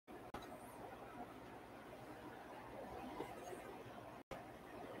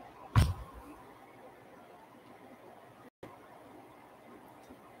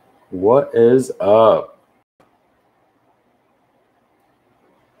What is up?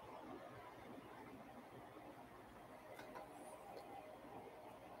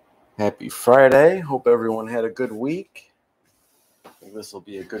 Happy Friday. Hope everyone had a good week. I think this will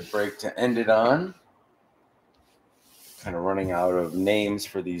be a good break to end it on. Kind of running out of names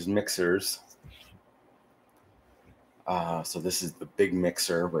for these mixers. So this is the Big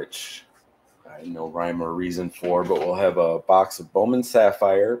Mixer, which I know rhyme or reason for, but we'll have a box of Bowman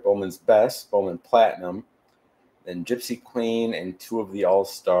Sapphire, Bowman's Best, Bowman Platinum, then Gypsy Queen, and 2 of the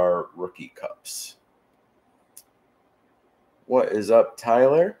All-Star Rookie Cups. What is up,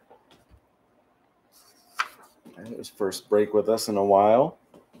 Tyler? It was first break with us in a while.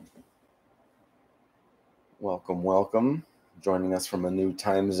 Welcome. Joining us from a new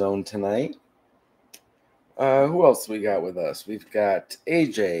time zone tonight. Who else we got with us? We've got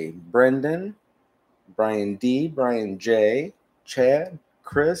AJ, Brendan, Brian D, Brian J, Chad,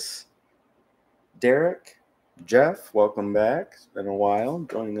 Chris, Derek, Jeff, welcome back. It's been a while.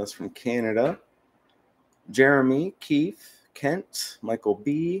 Joining us from Canada. Jeremy, Keith, Kent, Michael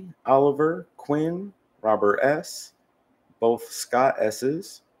B, Oliver, Quinn, Robert S, both Scott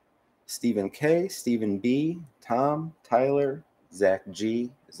S's, Stephen K, Stephen B, Tom, Tyler, Zach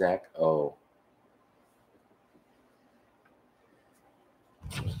G, Zach O.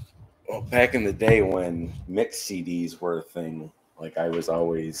 Well, back in the day when mix CDs were a thing, like I was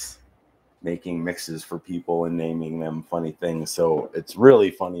always making mixes for people and naming them funny things. So it's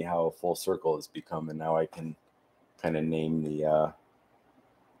really funny how full circle has become, and now I can kind of name the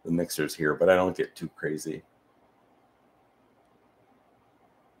mixers here, but I don't get too crazy.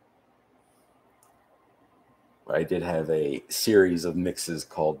 I did have a series of mixes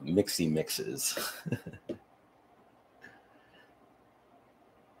called Mixy Mixes.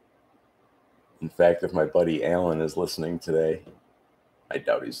 In fact, if my buddy Alan is listening today, I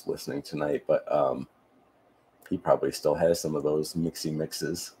doubt he's listening tonight, but he probably still has some of those Mixy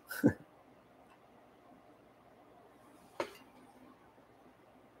Mixes.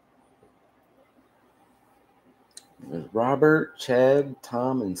 There's Robert, Chad,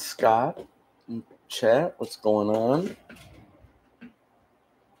 Tom, and Scott in chat. What's going on?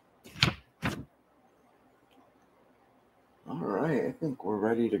 All right, I think we're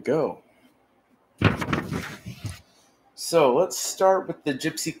ready to go. So let's start with the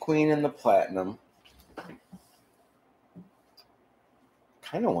Gypsy Queen and the Platinum.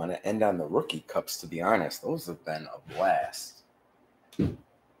 Kind of want to end on the Rookie Cups, to be honest. Those have been a blast.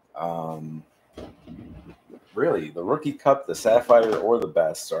 Really, the Rookie Cup, the Sapphire, or the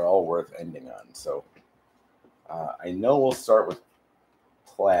Best are all worth ending on. So I know we'll start with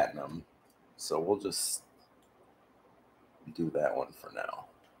Platinum. So we'll just do that one for now.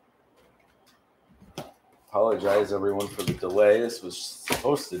 Apologize, everyone, for the delay. This was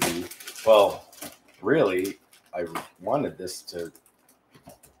supposed to be, well, really, I wanted this to,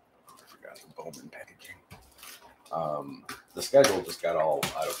 I forgot the Bowman packaging. The schedule just got all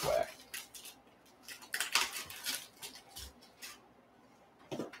out of whack.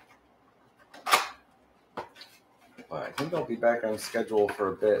 But I think I'll be back on schedule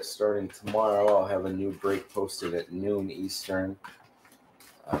for a bit. Starting tomorrow, I'll have a new break posted at noon Eastern.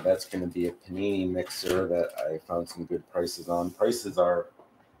 That's going to be a panini mixer that I found some good prices on. Prices are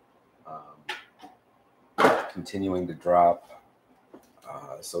continuing to drop.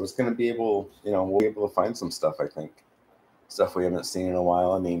 So it's going to be able, we'll be able to find some stuff, I think. Stuff we haven't seen in a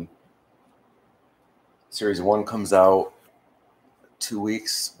while. I mean, Series 1 comes out about 2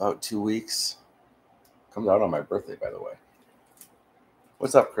 weeks. Comes out on my birthday, by the way.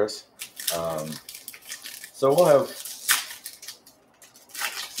 What's up, Chris? So we'll have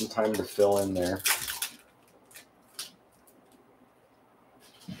some time to fill in there.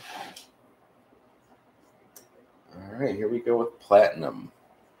 All right, here we go with Platinum.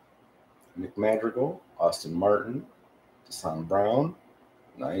 Nick Madrigal, Austin Martin, Deshaun Brown,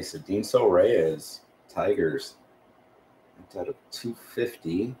 nice. Adinso Reyes, Tigers. It's out of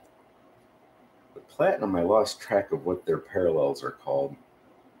 250. The Platinum, I lost track of what their parallels are called.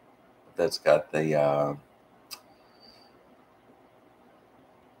 That's got the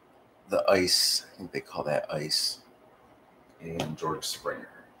ice. I think they call that ice. And George Springer.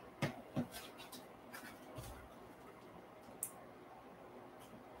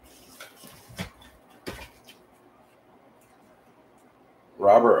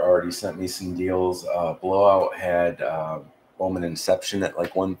 Robert already sent me some deals. Blowout had Bowman Inception at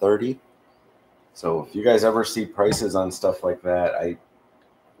like 130. So if you guys ever see prices on stuff like that, I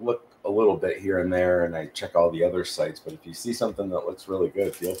look a little bit here and there, and I check all the other sites. But if you see something that looks really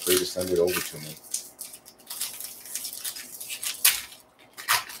good, feel free to send it over to me.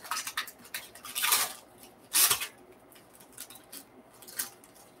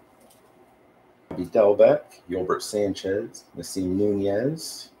 Bobby Delbeck, Gilbert Sanchez, Nassim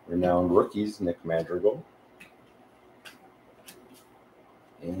Nunez, renowned rookies, Nick Madrigal,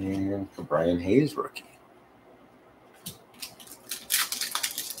 and Brian Hayes rookie.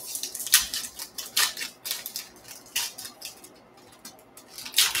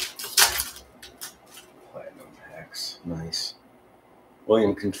 Platinum packs, nice.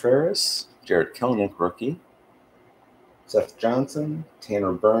 William Contreras, Jared Kelenic rookie, Seth Johnson,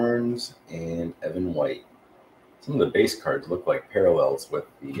 Tanner Burns, and Evan White. Some of the base cards look like parallels with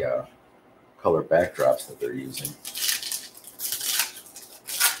the color backdrops that they're using.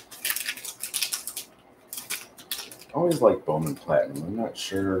 I always like Bowman Platinum. I'm not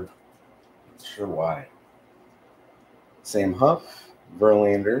sure why. Sam Huff,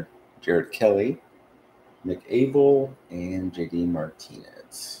 Verlander, Jared Kelly, Nick Abel, and JD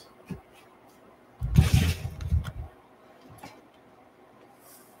Martinez.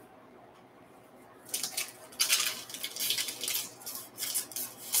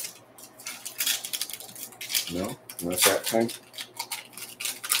 No, not that time.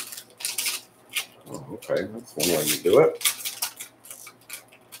 Oh, okay, that's one way you do it.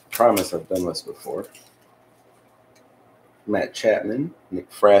 Promise I've done this before. Matt Chapman,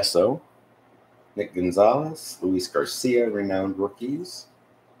 Nick Frasso, Nick Gonzalez, Luis Garcia, renowned rookies,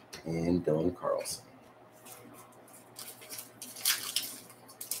 and Dylan Carlson.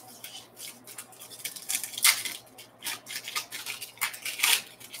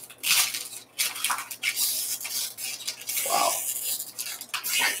 Wow.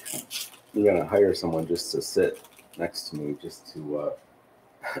 I'm going to hire someone just to sit next to me just to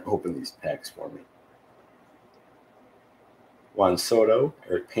open these packs for me. Juan Soto,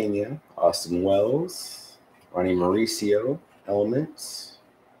 Eric Pena, Austin Wells, Ronnie Mauricio, Elements,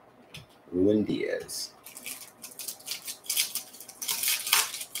 Ruin Diaz.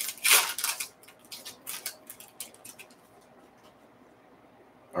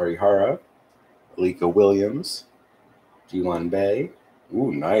 Arihara, Alika Williams, G1 Bay.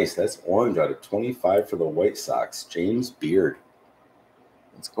 Ooh, nice. That's orange out of 25 for the White Sox. James Beard.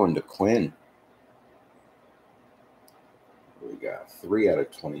 Let's go into Quinn. We got 3 out of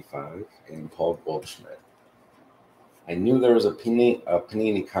 25, and Paul Goldschmidt. I knew there was a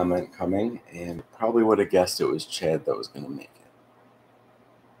Panini comment coming, and probably would have guessed it was Chad that was going to make it.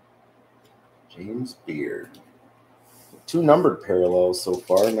 James Beard. 2 numbered parallels so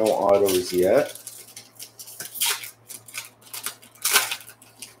far, no autos yet.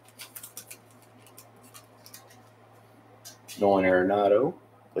 Nolan Arenado,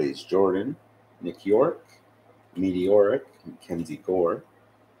 Blaze Jordan, Nick York, Meteoric, Mackenzie Gore.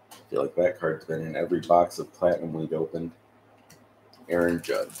 I feel like that card's been in every box of Platinum we've opened. Aaron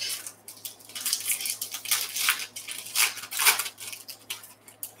Judge.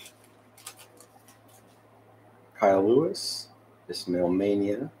 Kyle Lewis, Ismail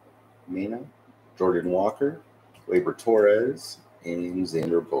Mena, Jordan Walker, Gleyber Torres, and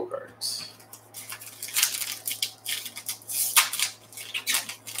Xander Bogaerts.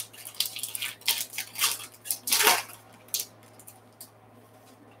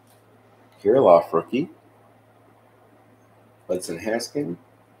 Kirilloff rookie, Hudson Haskin,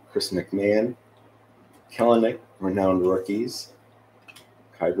 Chris McMahon, Kelenic, renowned rookies,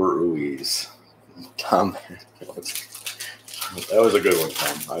 Kyber Ruiz. Tom, that was a good one,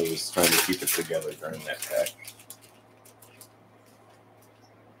 Tom. I was trying to keep it together during that pack.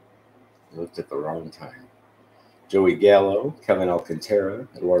 I looked at the wrong time. Joey Gallo, Kevin Alcantara,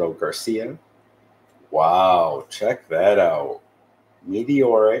 Eduardo Garcia. Wow, check that out.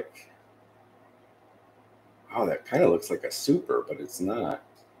 Meteoric. Wow, that kind of looks like a super, but it's not.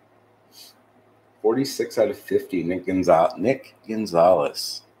 46 out of 50, Nick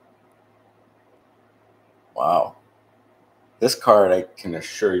Gonzalez. Wow. This card, I can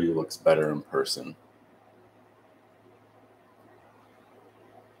assure you, looks better in person.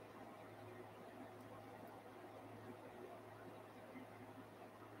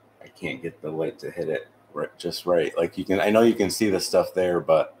 I can't get the light to hit it just right. Like you can, I know you can see the stuff there,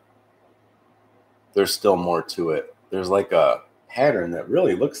 but there's still more to it. There's like a pattern that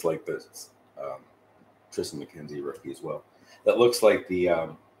really looks like this Tristan McKenzie rookie as well. That looks like the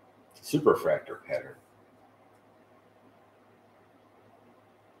Superfractor pattern.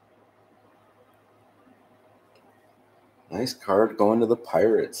 Nice card going to the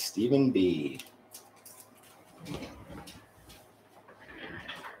Pirates, Stephen B.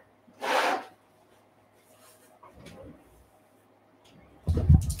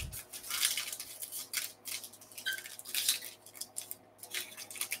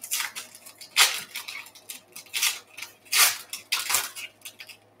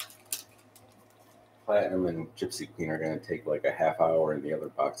 Platinum and Gypsy Queen are going to take like a half hour, and the other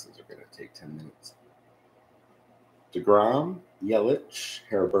boxes are going to take 10 minutes. DeGrom, Yelich,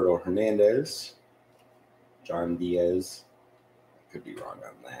 Heriberto Hernandez, John Diaz, I could be wrong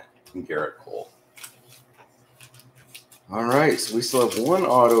on that, and Garrett Cole. All right, so we still have one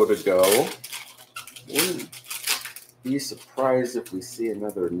auto to go. Wouldn't be surprised if we see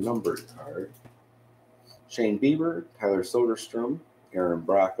another numbered card. Shane Bieber, Tyler Soderstrom, Aaron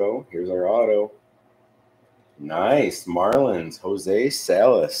Bracco. Here's our auto. Nice. Marlins, Jose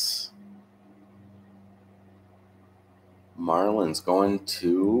Salas. Marlins going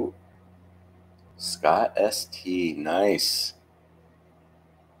to Scott St. Nice.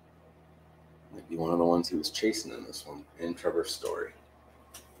 Might be one of the ones he was chasing in this one. And Trevor Story.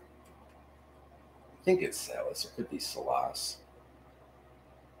 I think it's Salas. It could be Salas.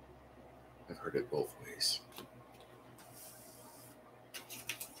 I've heard it both ways.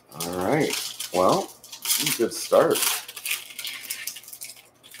 All right. Well, good start.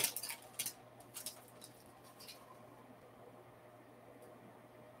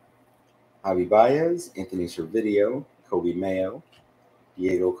 Javi Baez, Anthony Servideo, Kobe Mayo,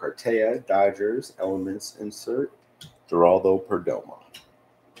 Diego Cartaya, Dodgers, Elements insert, Geraldo Perdomo.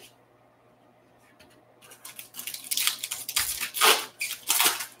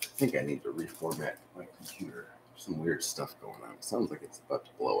 I think I need to reformat my computer. There's some weird stuff going on. It sounds like it's about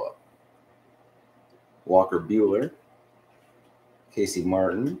to blow up. Walker Buehler, Casey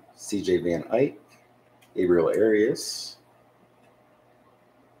Martin, CJ Van Eyck, Gabriel Arias,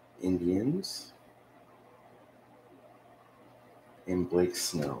 Indians, and Blake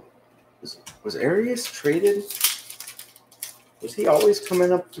Snow. Was Arias traded? Was he always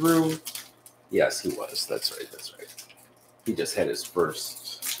coming up through? Yes, he was. That's right. That's right. He just had his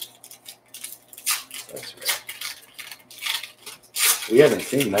first. That's right. We haven't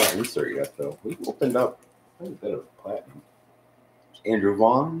seen that insert yet, though. We've opened up quite a bit of platinum. Andrew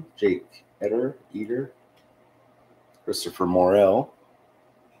Vaughn, Jake Eater, Christopher Morel,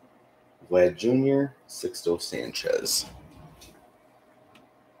 Vlad Jr., Sixto Sanchez.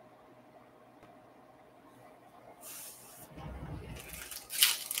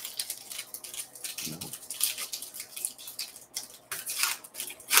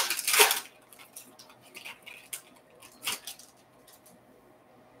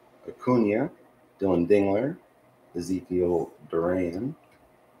 Acuna, Dylan Dingler, Ezekiel Duran,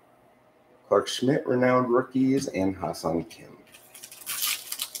 Clark Schmidt, renowned rookies, and Hassan Kim.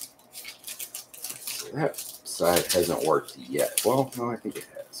 So that side hasn't worked yet. Well, no, I think it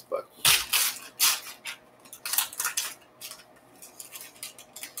has, but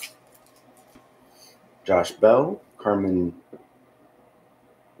Josh Bell, Carmen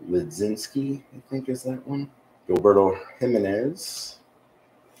Lidzinski, I think is that one. Gilberto Jimenez,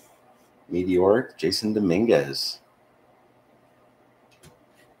 Meteoric, Jason Dominguez,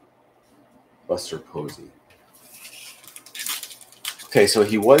 Buster Posey. Okay, so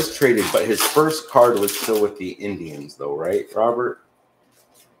he was traded, but his first card was still with the Indians, though, right, Robert?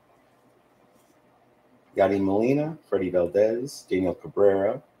 Yadi Molina, Freddie Valdez, Daniel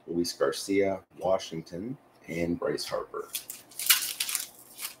Cabrera, Luis Garcia, Washington, and Bryce Harper.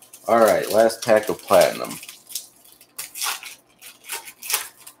 All right, last pack of platinum.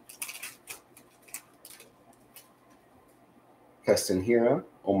 Keston Hiura,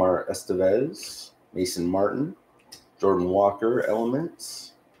 Omar Estevez, Mason Martin, Jordan Walker,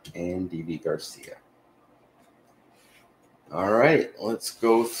 Elements, and DV Garcia. All right, let's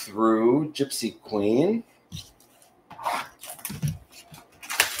go through Gypsy Queen.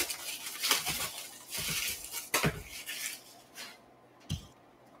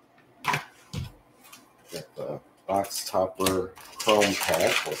 Got the box topper chrome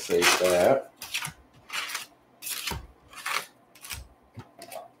pack. We'll save that.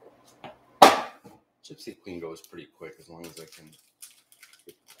 Gypsy Queen goes pretty quick as long as I can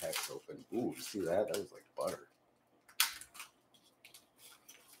get the packs open. Ooh, you see that? That was like butter.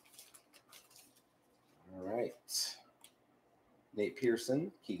 All right. Nate Pearson,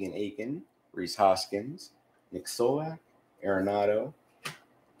 Keegan Aiken, Reese Hoskins, Nick Solak, Arenado,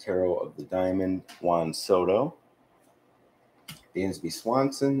 Tarot of the Diamond, Juan Soto, Dansby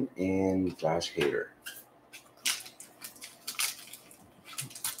Swanson, and Josh Hader.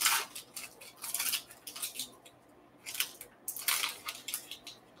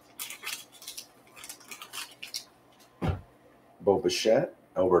 Bo Bichette,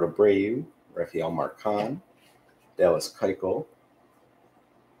 Alberto Abreu, Rafael Marcon, Dallas Keuchel,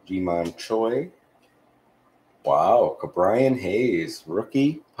 Jimon Choi. Wow, Cabrian Hayes,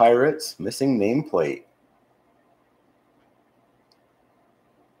 rookie, Pirates, missing nameplate.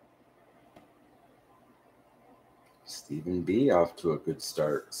 Stephen B. off to a good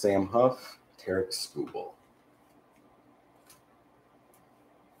start. Sam Huff, Tarek Skubal.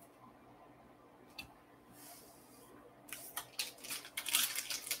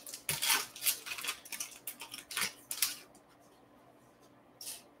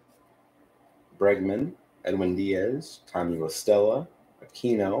 Bregman, Edwin Diaz, Tommy La Stella,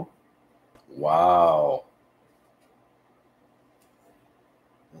 Aquino. Wow.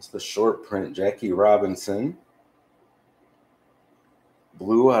 That's the short print. Jackie Robinson.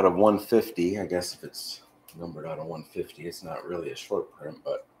 Blue out of 150. I guess if it's numbered out of 150, it's not really a short print,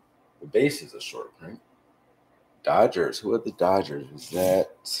 but the base is a short print. Dodgers. Who are the Dodgers? Is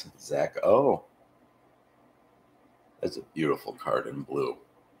that Zach? Oh. That's a beautiful card in blue.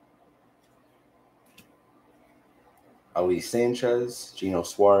 Ali Sanchez, Gino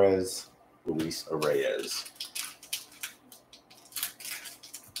Suarez, Luis Arraez.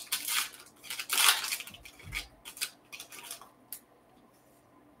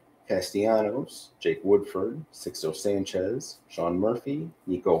 Castellanos, Jake Woodford, Sixto Sanchez, Sean Murphy,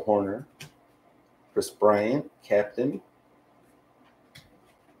 Nico Horner, Chris Bryant, Captain,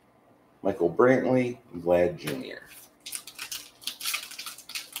 Michael Brantley, Vlad Jr.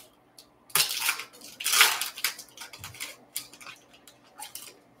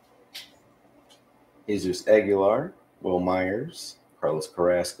 Jesus Aguilar, Will Myers, Carlos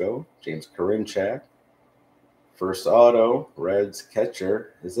Carrasco, James Karinchak. First auto, Reds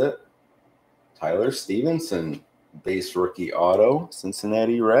catcher, is it? Tyler Stevenson, base rookie auto,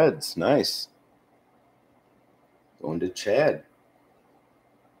 Cincinnati Reds. Nice. Going to Chad.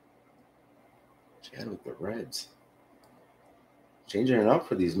 Chad with the Reds. Changing it up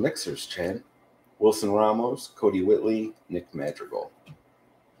for these mixers, Chad. Wilson Ramos, Cody Whitley, Nick Madrigal.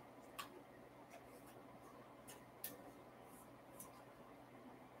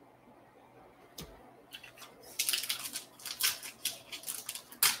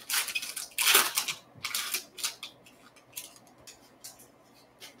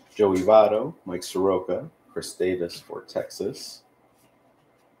 Joey Votto, Mike Soroka, Chris Davis for Texas.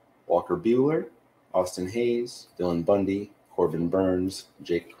 Walker Buehler, Austin Hayes, Dylan Bundy, Corbin Burns,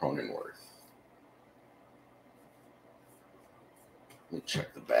 Jake Cronenworth. Let me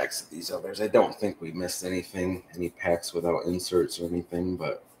check the backs of these others. I don't think we missed anything, any packs without inserts or anything,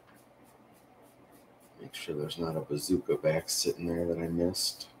 but make sure there's not a bazooka back sitting there that I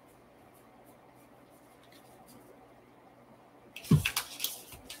missed.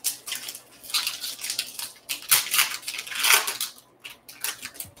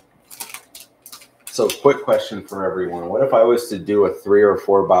 So, quick question for everyone. What if I was to do a 3 or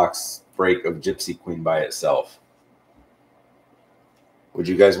 4 box break of Gypsy Queen by itself? Would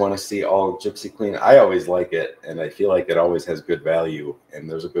you guys want to see all Gypsy Queen? I always like it, and I feel like it always has good value, and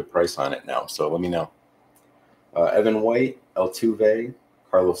there's a good price on it now, so let me know. Evan White, Altuve,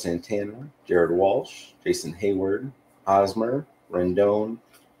 Carlos Santana, Jared Walsh, Jason Hayward, Hosmer, Rendon,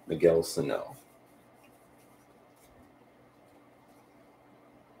 Miguel Sano.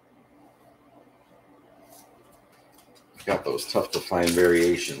 Got those tough to find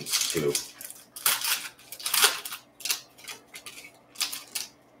variations too.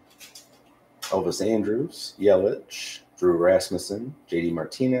 Elvis Andrews, Yelich, Drew Rasmussen, JD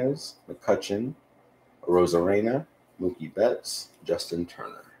Martinez, McCutchen, Rosarena, Mookie Betts, Justin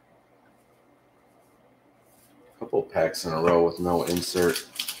Turner. A couple packs in a row with no insert.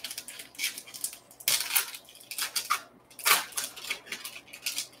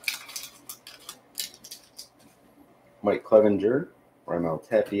 Mike Clevenger, Raimel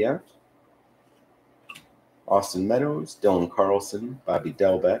Tapia, Austin Meadows, Dylan Carlson, Bobby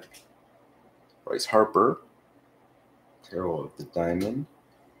Delbeck, Bryce Harper, Tarot of the Diamond,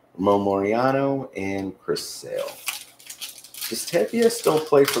 Ramon Laureano, and Chris Sale. Does Tapia still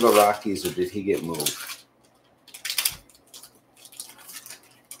play for the Rockies, or did he get moved?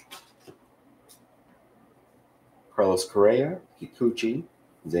 Carlos Correa, Kikuchi,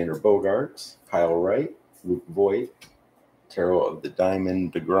 Xander Bogaerts, Kyle Wright, Luke Voigt, Tarot of the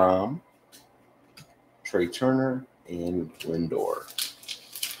Diamond, DeGrom, Trey Turner, and Lindor.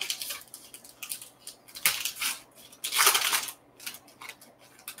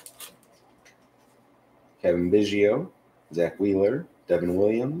 Kevin Biggio, Zach Wheeler, Devin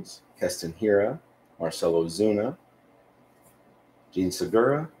Williams, Keston Hiura, Marcelo Zuna, Gene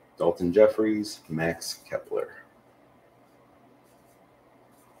Segura, Dalton Jeffries, Max Kepler.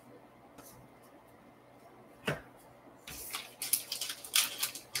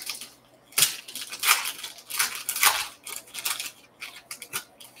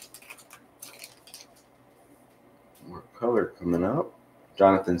 More color coming up.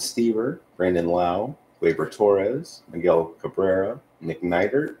 Jonathan Stever, Brandon Lau, Gleyber Torres, Miguel Cabrera, Nick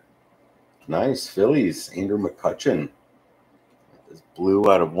Neidert. Nice. Phillies, Andrew McCutchen. This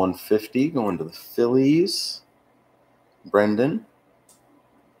blue out of 150 going to the Phillies. Brendan.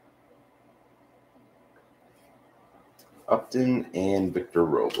 Upton and Victor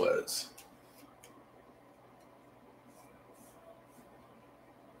Robles.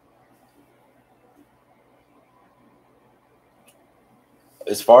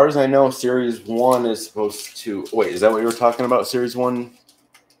 As far as I know, Series 1 is supposed to... Wait, is that what you were talking about? Series 1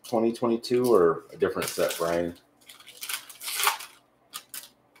 2022 or a different set, Brian?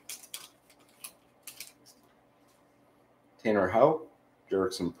 Tanner Houck,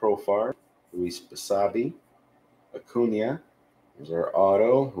 Jurickson Profar, Luis Basabi, Acuna. There's our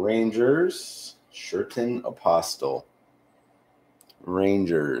auto. Rangers, Sherton Apostle.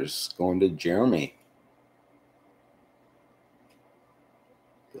 Rangers going to Jeremy.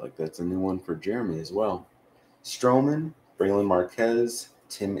 I feel like that's a new one for Jeremy as well. Stroman, Braylon Marquez,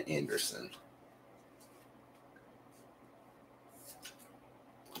 Tim Anderson.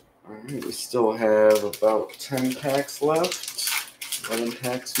 All right, we still have about 10 packs left. 11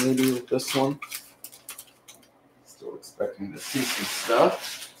 packs maybe with this one. Still expecting to see some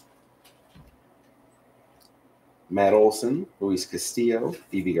stuff. Matt Olson, Luis Castillo,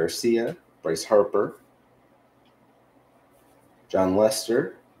 Deivi Garcia, Bryce Harper, John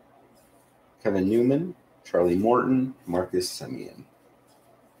Lester, Kevin Newman, Charlie Morton, Marcus Semien.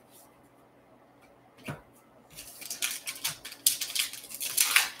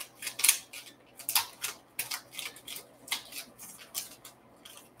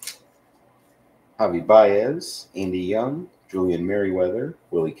 Javi Baez, Andy Young, Julian Merriweather,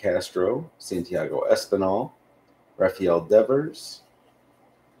 Willie Castro, Santiago Espinal, Rafael Devers,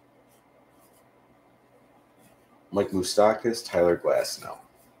 Mike Moustakas, Tyler Glasnow.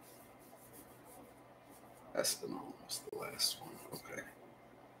 Espinal was the last one. Okay.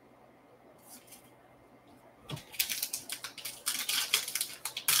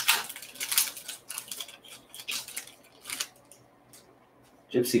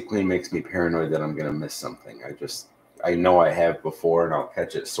 Gypsy Queen makes me paranoid that I'm going to miss something. I know I have before, and I'll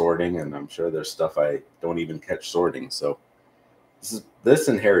catch it sorting, and I'm sure there's stuff I don't even catch sorting. So this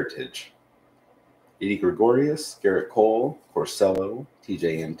and Heritage. Eddie Gregorius, Garrett Cole, Porcello,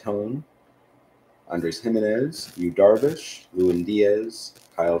 TJ Antone, Andres Jimenez, Yu Darvish, Lewin Diaz,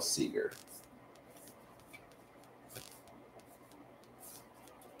 Kyle Seager.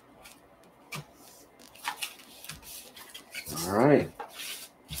 All right.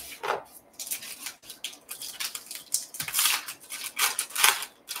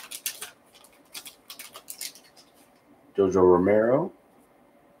 Jojo Romero,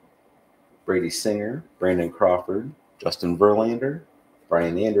 Brady Singer, Brandon Crawford, Justin Verlander,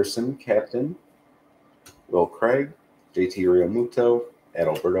 Brian Anderson, captain, Will Craig, JT Realmuto,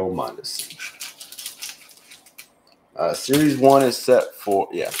 Adalberto Mondesi. Series 1 is set for,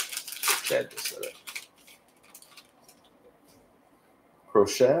 Chad just said it.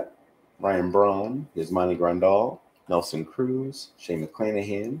 Crochet, Ryan Braun, Yasmani Grandal, Nelson Cruz, Shane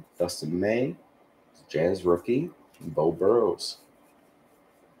McClanahan, Dustin May, Jazz rookie, and Bo Burrows.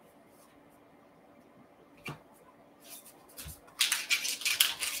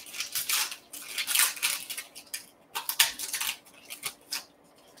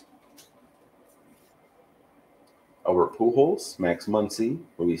 Albert Pujols, Max Muncy,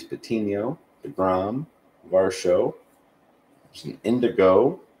 Luis Patino, DeGrom, Varsho. There's an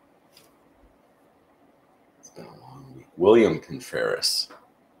Indigo. It's been a long week. William Contreras.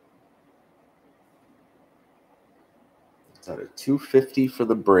 It's out of 250 for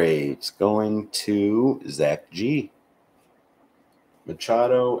the Braves, going to Zach G,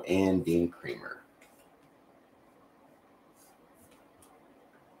 Machado, and Dean Creamer.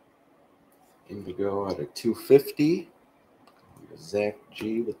 Indigo out of 250. Zach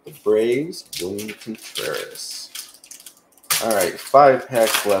G with the Braves, William Contreras. All right, 5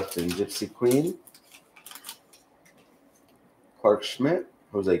 packs left in Gypsy Queen. Clark Schmidt,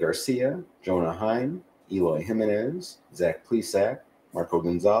 Jose Garcia, Jonah Heim, Eloy Jimenez, Zach Plesac, Marco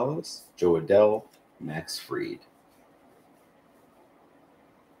Gonzalez, Joe Adell, Max Fried.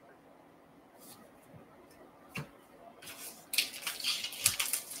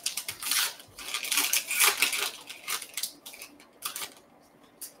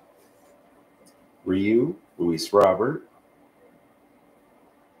 Ryu, Luis Robert,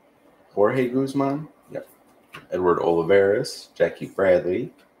 Jorge Guzman, Edward Olivares, Jackie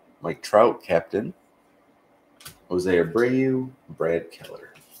Bradley, Mike Trout, captain, Jose Abreu, Brad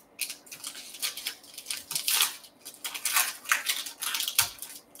Keller.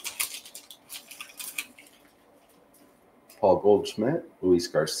 Paul Goldschmidt, Luis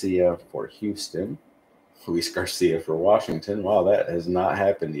Garcia for Houston, Luis Garcia for Washington. Wow, that has not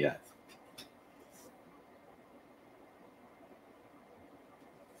happened yet.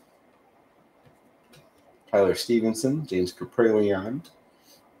 Tyler Stevenson, James Kaprelian,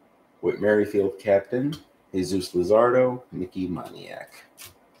 Whit Merrifield captain, Jesus Luzardo, Mickey Moniak.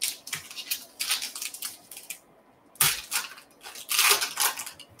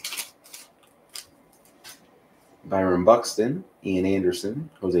 Byron Buxton, Ian Anderson,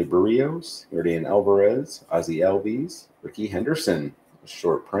 Jose Barrios, Jordan Alvarez, Ozzie Albies, Ricky Henderson,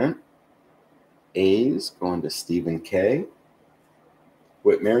 short print. A's going to Stephen K.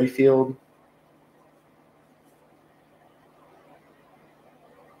 Whit Merrifield.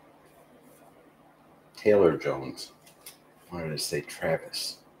 Taylor Jones. Why did I say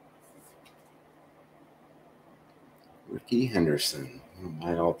Travis? Ricky Henderson, one of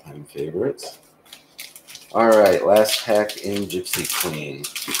my all-time favorites. All right, last pack in Gypsy Queen.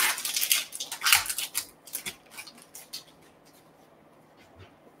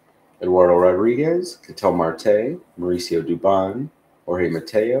 Eduardo Rodriguez, Ketel Marte, Mauricio Dubon, Jorge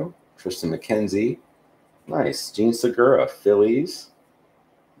Mateo, Tristan McKenzie. Nice. Gene Segura, Phillies.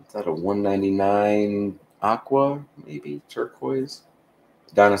 Is that a 199 aqua? Maybe turquoise.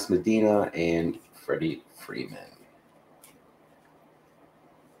 Donis Medina and Freddie Freeman.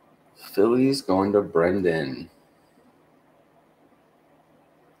 Phillies going to Brendan.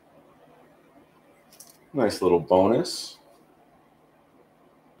 Nice little bonus.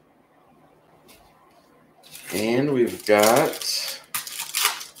 And we've got,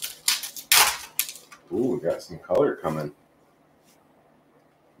 we got some color coming.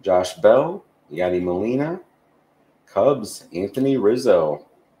 Josh Bell, Yadi Molina, Cubs, Anthony Rizzo.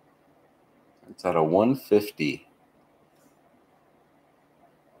 That's out of 150.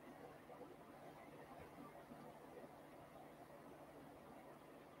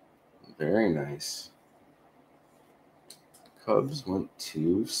 Very nice. Cubs went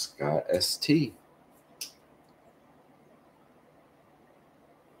to Scott St.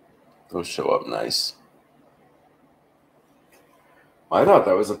 Those show up nice. I thought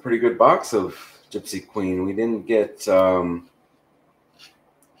that was a pretty good box of Gypsy Queen. We didn't get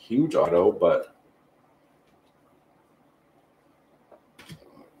huge auto, but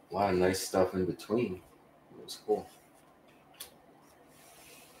a lot of nice stuff in between. It was cool.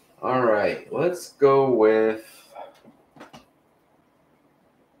 All right, let's go with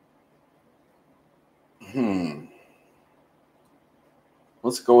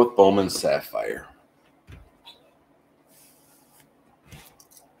let's go with Bowman Sapphire.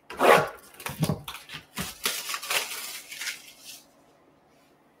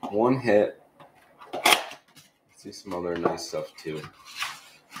 One hit. See some other nice stuff too.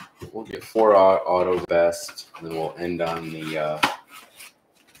 We'll get 4 autos best, and then we'll end on the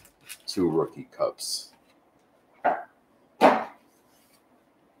 2 rookie cups.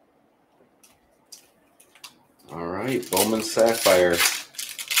 All right, Bowman Sapphire.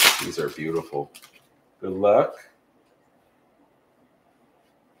 These are beautiful. Good luck.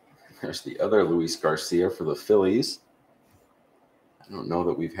 There's the other Luis Garcia for the Phillies. I don't know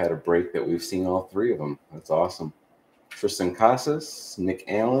that we've had a break that we've seen all 3 of them. That's awesome. Tristan Casas, Nick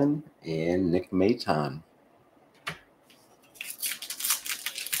Allen, and Nick Maton.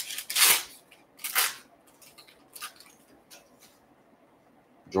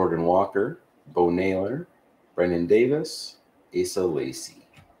 Jordan Walker, Bo Naylor, Brendan Davis, Asa Lacey.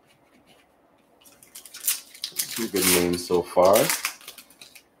 2 good names so far.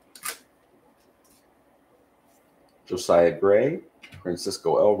 Josiah Gray,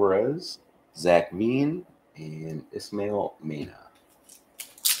 Francisco Alvarez, Zach Veen, and Ismail Mena.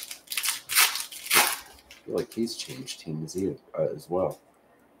 I feel like he's changed teams as well.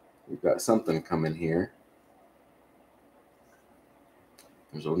 We've got something coming here.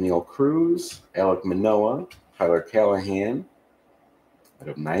 There's O'Neal Cruz, Alek Manoah, Tyler Callahan. Out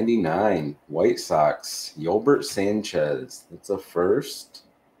of 99, White Sox, Yolbert Sanchez. That's a first.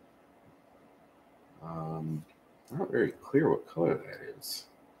 Not very clear what color that is.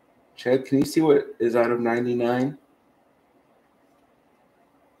 Chad, can you see what is out of 99?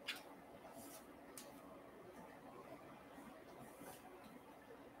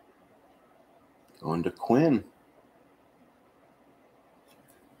 Going to Quinn.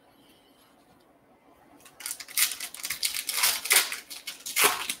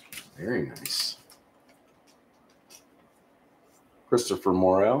 Very nice. Christopher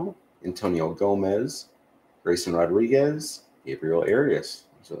Morel, Antonio Gomez, Grayson Rodriguez, Gabriel Arias.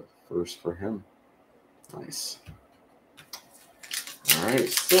 There's a first for him. Nice. All right,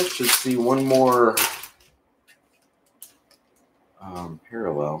 still should see one more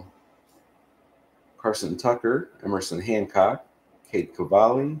Parallel. Carson Tucker, Emerson Hancock, Cade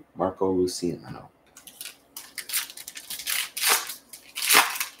Cavalli, Marco Luciano.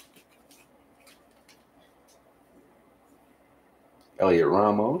 Elliot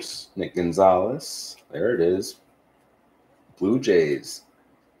Ramos, Nick Gonzalez. There it is. Blue Jays.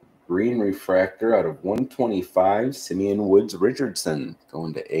 Green refractor out of 125, Simeon Woods Richardson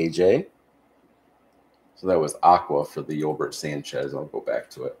going to AJ. So that was Aqua for the Yolbert Sanchez. I'll go back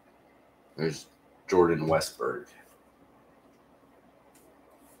to it. There's Jordan Westberg.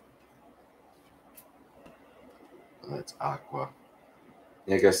 Oh, that's Aqua.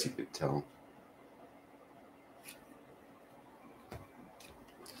 Yeah, I guess you could tell.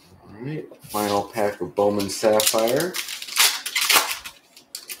 All right, final pack of Bowman Sapphire.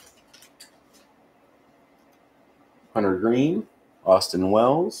 Hunter Green, Austin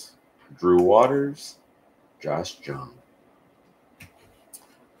Wells, Drew Waters, Josh Jung.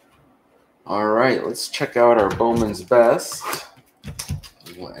 All right, let's check out our Bowman's Best.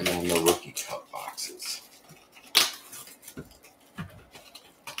 And then the rookie cut boxes.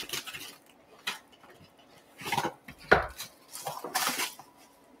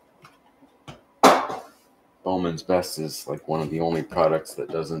 Bowman's Best is like one of the only products that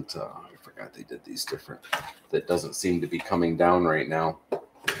doesn't, I forgot they did these different, that doesn't seem to be coming down right now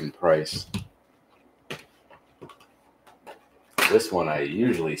in price. This one I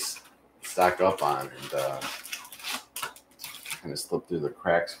usually stock up on and kind of slipped through the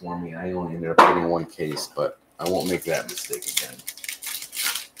cracks for me. I only ended up getting one case, but I won't make that mistake again.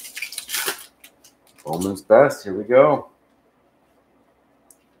 Bowman's Best, here we go.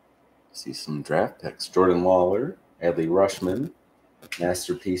 See some draft picks. Jordan Lawler, Adley Rushman,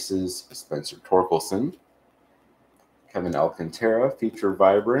 Masterpieces, Spencer Torkelson, Kevin Alcantara, Feature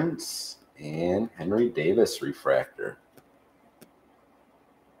Vibrance, and Henry Davis Refractor.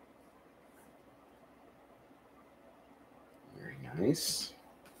 Very nice.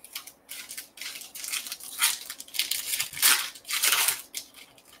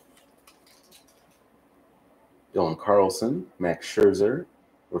 Dylan Carlson, Max Scherzer,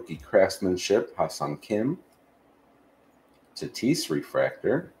 Rookie Craftsmanship, Ha-Seong Kim, Tatis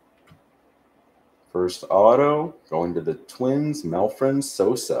Refractor. First auto, going to the Twins, Melfrin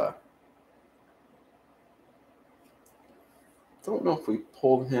Sosa. Don't know if we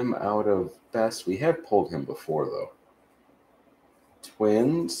pulled him out of Best. We have pulled him before, though.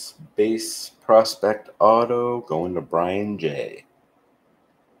 Twins, base prospect auto, going to Brian J.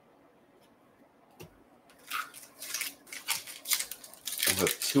 We'll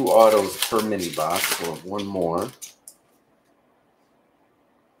have 2 autos per mini box. We'll have one more.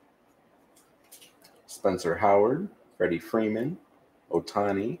 Spencer Howard, Freddie Freeman,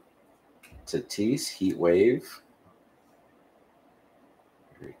 Ohtani, Tatis, Heat Wave.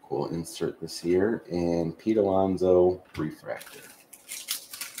 Very cool insert this year. And Pete Alonso, Refractor.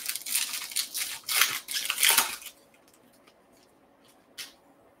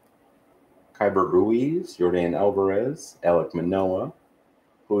 Kyber Ruiz, Jordan Alvarez, Alek Manoah,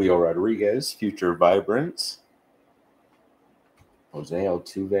 Julio Rodriguez, Future Vibrance, Jose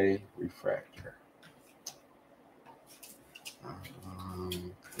Altuve, Refractor.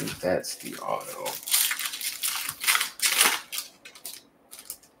 I think that's the auto.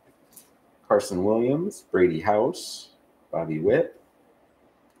 Carson Williams, Brady House, Bobby Witt.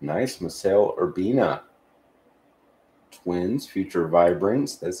 Nice, Marcel Urbina. Twins, Future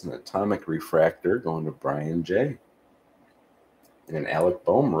Vibrance. That's an Atomic Refractor going to Brian J. And an Alec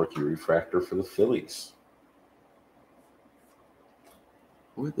Bohm Rookie Refractor for the Phillies.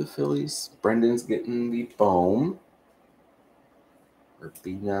 With the Phillies, Brendan's getting the Bohm.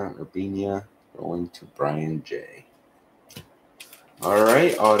 Urbina going to Brian J. All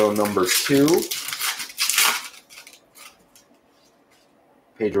right, auto number 2.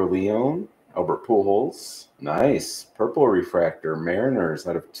 Pedro Leon, Albert Pujols. Nice. Purple Refractor, Mariners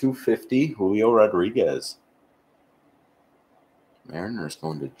out of 250, Julio Rodriguez. Mariners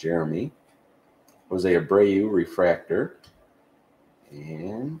going to Jeremy. Jose Abreu Refractor.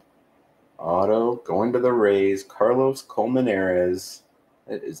 And auto going to the Rays, Carlos Colmenares.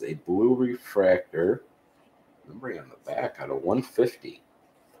 That is a blue refractor. Number on the back out of 150.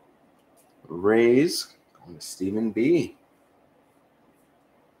 Rays going to Stephen B.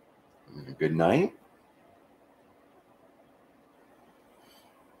 And good night.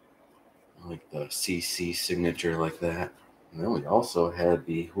 I like the CC signature like that. And then we also had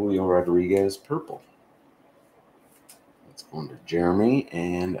the Julio Rodriguez purple. That's going to Jeremy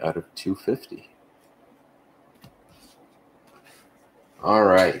and out of 250. All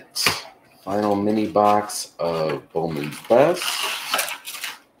right. Final mini box of Bowman's Best.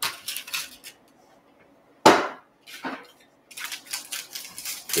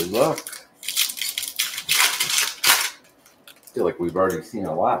 Good luck. I feel like we've already seen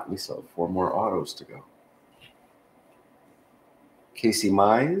a lot. We still have 4 more autos to go. Casey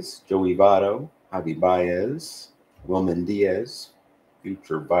Mize, Joey Votto, Javi Baez, Wilman Diaz,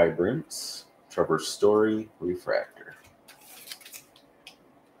 Future Vibrance, Trevor Story, Refractor.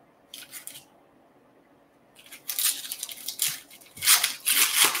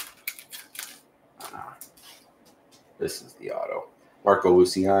 This is the auto. Marco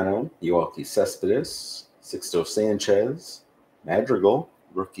Luciano, Yoelqui Cespedes, Sixto Sanchez, Madrigal,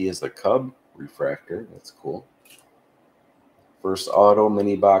 rookie as a Cub, Refractor. That's cool. First auto,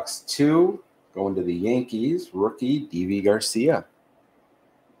 mini box 2, going to the Yankees, rookie D.V. Garcia.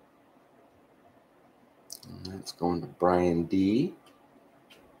 And that's going to Brian D.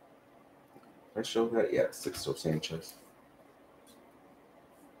 Did I show that? Yeah, Sixto Sanchez.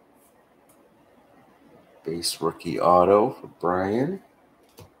 Base rookie auto for Brian.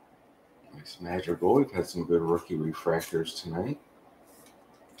 Nice Madrigal. We've had some good rookie refractors tonight.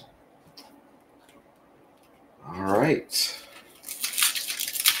 All right.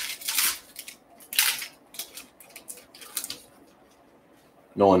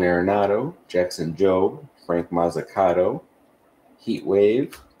 Nolan Arenado, Jackson Jobe, Frank Mazzucato, Heat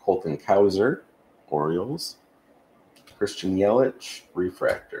Wave, Colton Cowser, Orioles, Christian Yelich,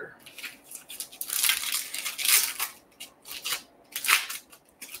 Refractor.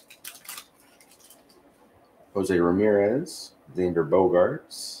 Jose Ramirez, Xander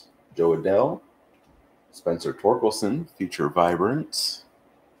Bogaerts, Joe Adell, Spencer Torkelson, Future Vibrance,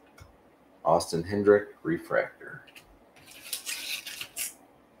 Austin Hendrick, Refractor.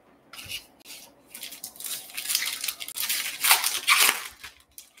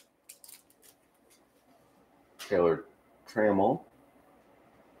 Taylor Trammell.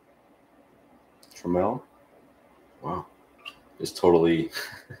 Wow. Just totally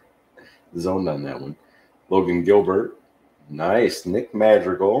zoned on that one. Logan Gilbert. Nice. Nick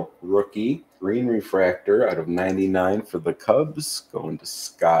Madrigal, rookie. Green refractor out of 99 for the Cubs. Going to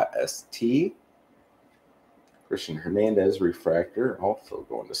Scott St. Christian Hernandez, refractor. Also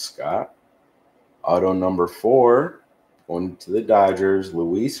going to Scott. Auto number 4. Going to the Dodgers,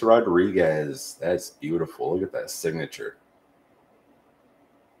 Luis Rodriguez. That's beautiful. Look at that signature.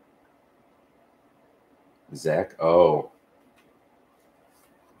 Zach O.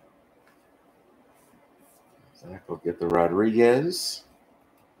 Zach will get the Rodriguez.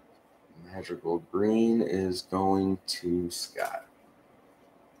 Magical green is going to Scott.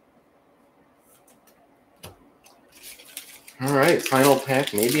 All right, final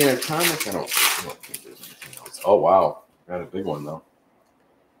pack. Maybe an atomic. I don't think there's anything else. Oh, wow. Got a big one, though.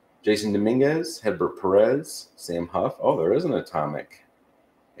 Jason Dominguez, Hedbert Perez, Sam Huff. Oh, there is an atomic.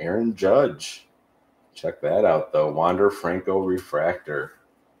 Aaron Judge. Check that out, though. Wander Franco refractor.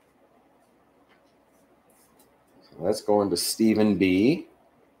 So that's going to Stephen B.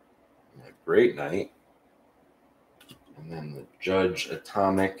 Great night. And then the Judge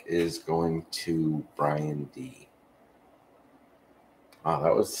atomic is going to Brian D. Wow,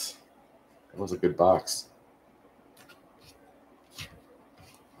 that was a good box.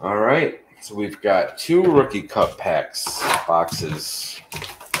 All right, so we've got 2 rookie cup packs boxes.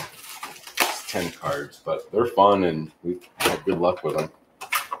 It's 10 cards, but they're fun and we've had good luck with them.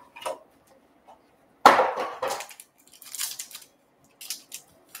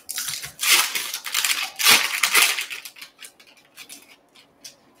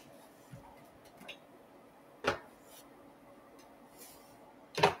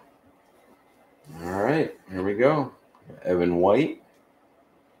 All right, here we go. Evan White,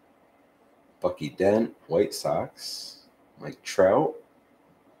 Bucky Dent, White Sox, Mike Trout,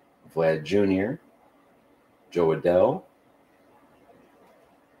 Vlad Jr., Joe Adell,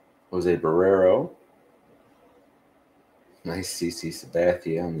 Jose Barrero, nice CC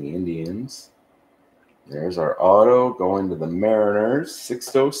Sabathia on the Indians. There's our auto going to the Mariners,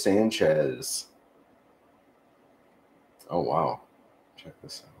 Sixto Sanchez. Oh, wow. Check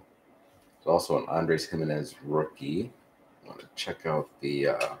this out. There's also an Andres Jimenez rookie. I want to check out the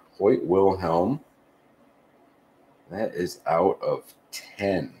Hoyt Wilhelm. That is out of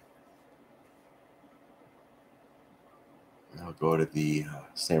 10. I'll go to the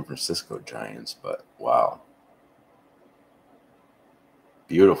San Francisco Giants, but wow.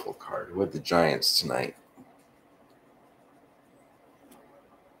 Beautiful card with the Giants tonight.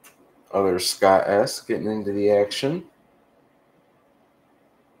 Other Scott S. getting into the action.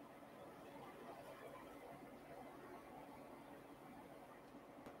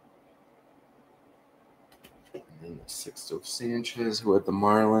 And then the Sixto Sanchez, who had the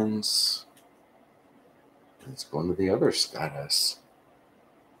Marlins. Let's go into the other Scott S.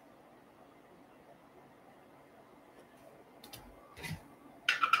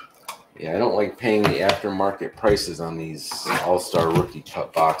 Yeah, I don't like paying the aftermarket prices on these All-Star Rookie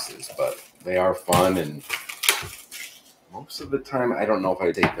Cut boxes, but they are fun, and most of the time, I don't know if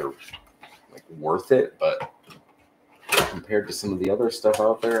I think they're like worth it, but compared to some of the other stuff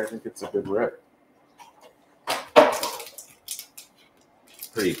out there, I think it's a good rip.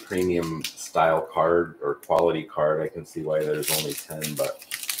 Pretty premium style card or quality card. I can see why there's only 10, but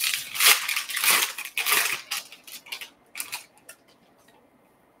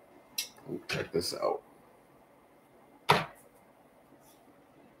check this out.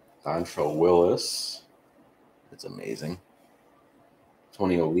 Dontrell Willis. It's amazing.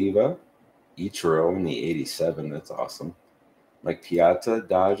 Tony Oliva. Ichiro in the 87. That's awesome. Mike Piazza,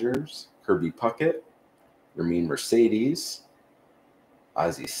 Dodgers. Kirby Puckett. Ramin Mercedes.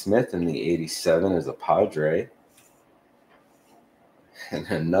 Ozzie Smith in the 87 as a Padre. And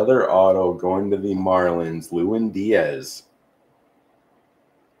another auto going to the Marlins. Lewin Diaz.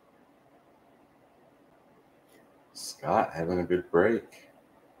 Scott having a good break.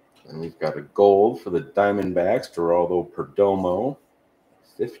 And we've got a gold for the Diamondbacks, Geraldo Perdomo,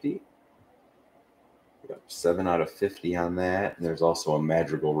 50. Yep, 7 out of 50 on that. And there's also a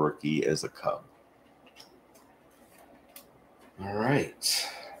Madrigal rookie as a Cub. All right.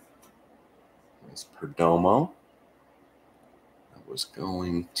 There's Perdomo. That was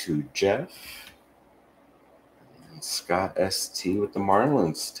going to Jeff. And Scott ST with the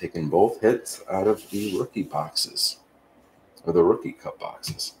Marlins, taking both hits out of the rookie boxes, or the rookie cup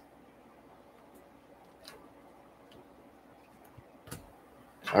boxes.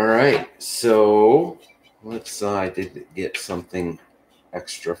 All right, so let's. I did get something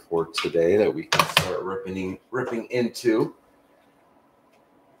extra for today that we can start ripping into.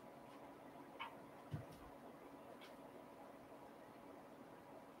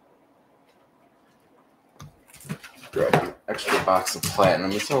 Grab an extra box of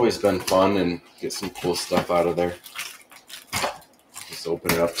platinum. It's always been fun and get some cool stuff out of there. Just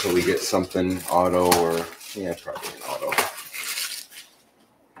open it up till we get something auto, or yeah, probably an auto.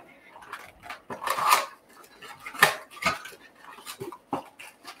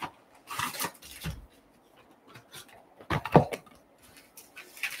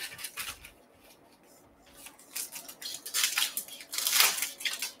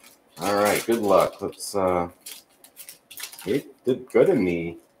 All right, good luck. Let's it did good in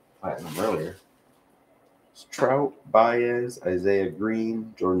the platinum earlier. It's Trout, Baez, Isaiah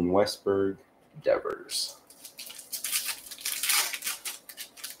Green, Jordan Westberg, Devers.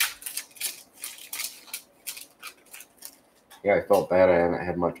 Yeah, I felt bad I haven't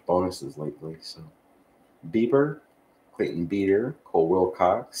had much bonuses lately. So Bieber, Clayton Beeter, Cole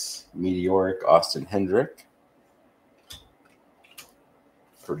Wilcox, Meteoric, Austin Hendrick,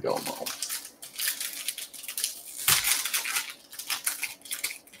 Perdomo.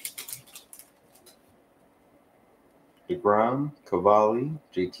 DeGrom, Cavalli,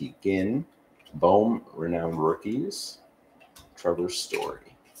 JT Ginn, Bohm, renowned rookies, Trevor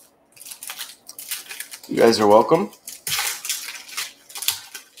Story. You guys are welcome.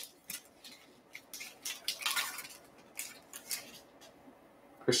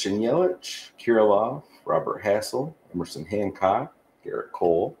 Christian Yelich, Kirilloff, Robert Hassel, Emerson Hancock, Garrett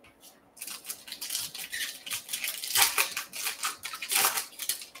Cole.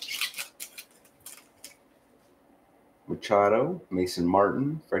 Machado, Mason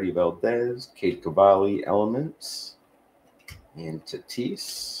Martin, Freddie Valdez, Kate Cavalli, Elements, and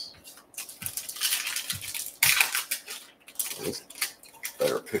Tatis. This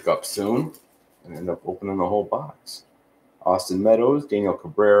better pick up soon and end up opening the whole box. Austin Meadows, Daniel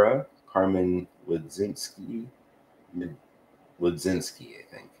Cabrera, Carmen Ludzinski, I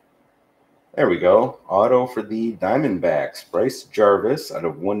think. There we go. Auto for the Diamondbacks. Bryce Jarvis out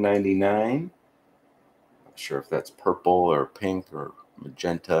of 199. Not sure if that's purple or pink or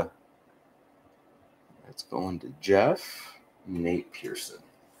magenta. That's going to Jeff. Nate Pearson.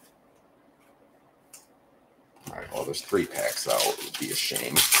 All right, well, there's 3 packs out. It would be a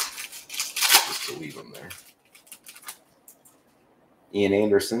shame just to leave them there. Ian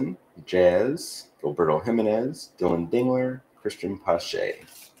Anderson, Jazz, Gilberto Jimenez, Dylan Dingler, Christian Pache.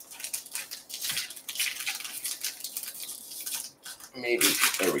 Maybe.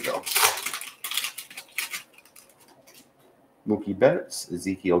 There we go. Mookie Betts,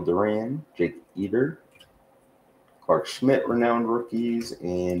 Ezekiel Duran, Jake Eater, Clark Schmidt, renowned rookies,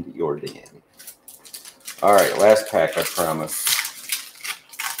 and Jordan. All right, last pack, I promise.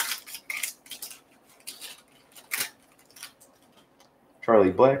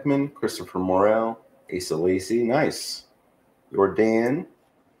 Charlie Blackmon, Christopher Morel, Asa Lacy, nice. Jordan,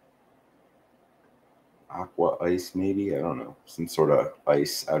 Aqua Ice maybe, I don't know. Some sort of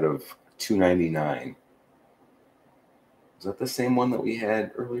ice out of $2.99. Is that the same one that we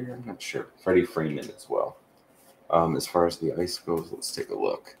had earlier? I'm not sure. Freddie Freeman as well. As far as the ice goes, let's take a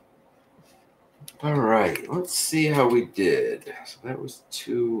look. All right, let's see how we did. So that was that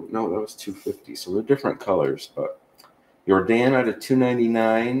was $2.50. So they're different colors, but Jordan out of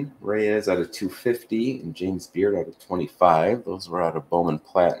 $2.99, Reyes out of $2.50, and James Beard out of $25. Those were out of Bowman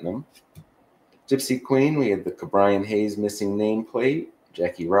Platinum. Gypsy Queen, we had the Cabrian Hayes missing nameplate.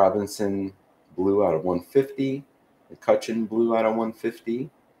 Jackie Robinson blue out of $150. McCutcheon blue out of $150.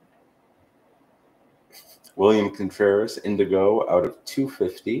 William Contreras indigo out of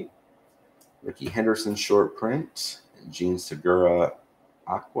 $250. Ricky Henderson short print. And Gene Segura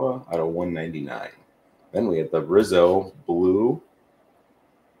aqua out of $199. Then we had the Rizzo blue.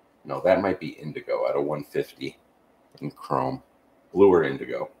 No, that might be indigo out of $150 in chrome. Blue or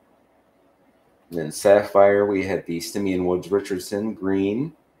indigo. And then Sapphire, we had the Simeon Woods Richardson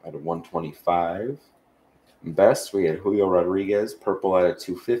green out of $125. And Best, we had Julio Rodriguez purple out of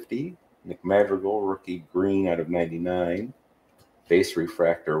 $250. Nick Madrigal rookie green out of $99. Base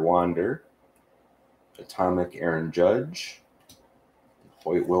refractor Wander. Atomic Aaron Judge.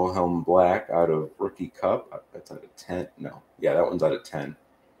 Hoyt Wilhelm Black out of Rookie Cup. That's out of 10. No. Yeah, that one's out of 10.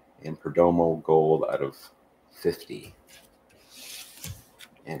 And Perdomo Gold out of 50.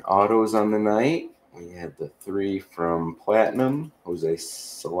 And autos on the night, we had the 3 from Platinum. Jose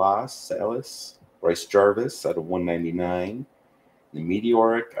Salas. Bryce Jarvis out of $199. The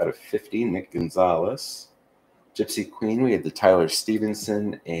Meteoric out of $50. Nick Gonzalez. Gypsy Queen, we had the Tyler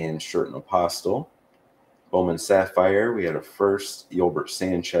Stevenson and Shurton Apostle. Bowman Sapphire, we had a first Yolbert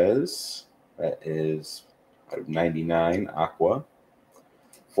Sanchez. That is out of 99, Aqua.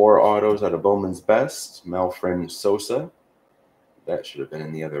 4 autos out of Bowman's Best. Malfrin Sosa. That should have been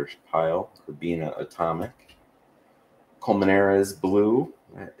in the other pile. Urbina Atomic. Colmenares Blue.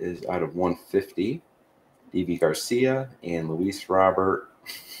 That is out of 150. D.V. Garcia and Luis Robert.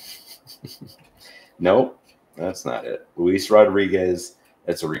 Nope, that's not it. Luis Rodriguez.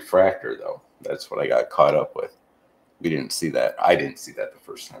 That's a refractor, though. That's what I got caught up with. We didn't see that. I didn't see that the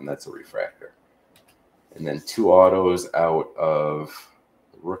first time. That's a refractor. And then 2 autos out of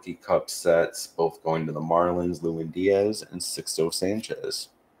Rookie Cup sets, both going to the Marlins, Lewin Diaz and Sixto Sanchez.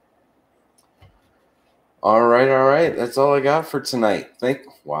 All right. That's all I got for tonight.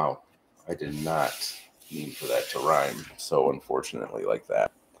 Wow, I did not mean for that to rhyme so unfortunately like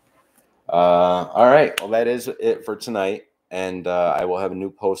that. All right, well, that is it for tonight. And I will have a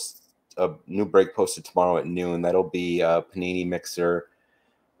new break posted tomorrow at noon. That'll be Panini Mixer,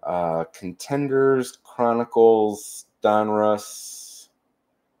 Contenders, Chronicles, Donruss,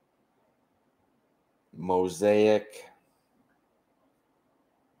 Mosaic.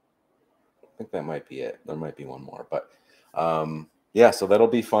 I think that might be it. There might be one more, but yeah, so that'll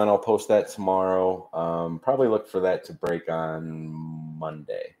be fun. I'll post that tomorrow. Probably look for that to break on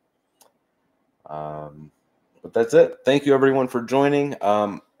Monday. But that's it. Thank you, everyone, for joining.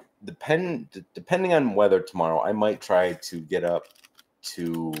 Depending on weather tomorrow, I might try to get up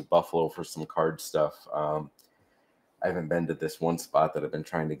to Buffalo for some card stuff. I haven't been to this one spot that I've been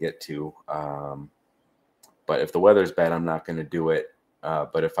trying to get to. But if the weather's bad, I'm not going to do it.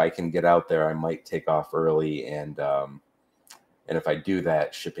 But if I can get out there, I might take off early. And if I do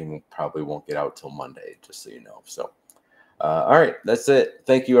that, shipping probably won't get out till Monday, just so you know. So, all right, that's it.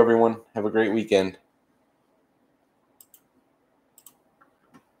 Thank you, everyone. Have a great weekend.